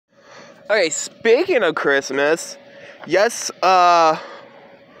Okay, speaking of Christmas, yes, we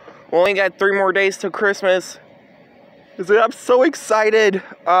only got 3 more days till Christmas. I'm so excited.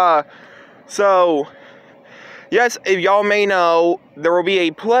 So, yes, if y'all may know, there will be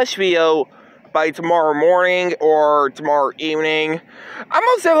a plush video by tomorrow morning or tomorrow evening. I'm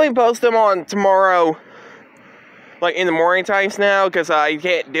most definitely post them on tomorrow, like in the morning times now, because I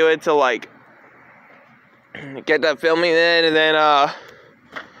can't do it till like get that filming in, and then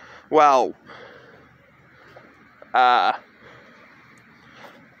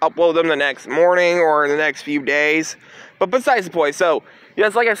upload them the next morning or the next few days. But besides the point, so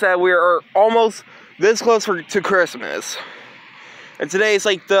yes, like I said, we are almost this close to Christmas, and today is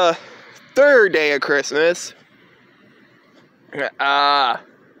like the 3rd day of Christmas. And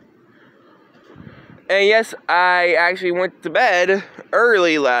yes, I actually went to bed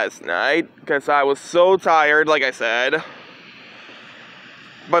early last night because I was so tired, like I said.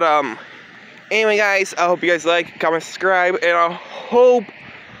 But anyway, guys, I hope you guys like, comment, subscribe, and I hope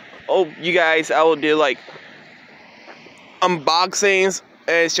you guys, I will do like unboxings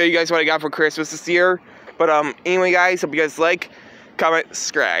and show you guys what I got for Christmas this year. But anyway, guys, hope you guys like, comment,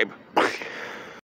 subscribe.